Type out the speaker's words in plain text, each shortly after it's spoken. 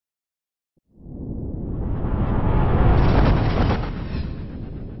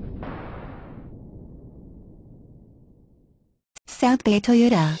South Bay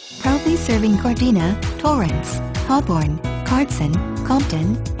Toyota, proudly serving Gardena, Torrance, Hawthorne, Carson,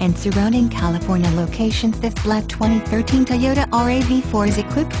 Compton, and surrounding California locations. This black 2013 Toyota RAV4 is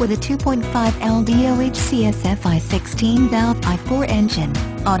equipped with a 2.5L DOHC SFI 16-valve I4 engine,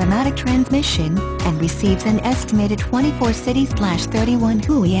 automatic transmission, and receives an estimated 24 city/31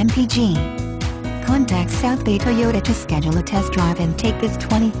 Hui mpg. Contact South Bay Toyota to schedule a test drive and take this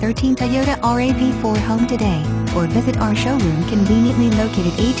 2013 Toyota RAV4 home today, or visit our showroom conveniently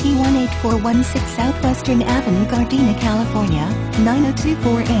located at 18416 Southwestern Avenue, Gardena, California,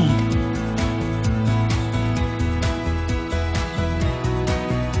 90248.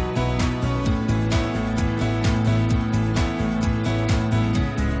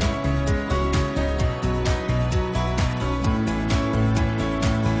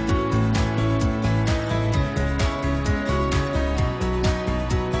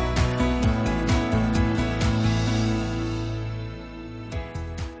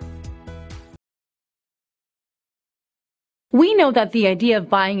 We know that the idea of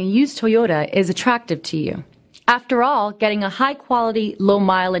buying a used Toyota is attractive to you. After all, getting a high-quality,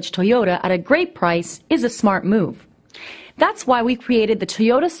 low-mileage Toyota at a great price is a smart move. That's why we created the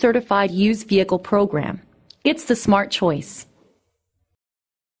Toyota Certified Used Vehicle Program. It's the smart choice.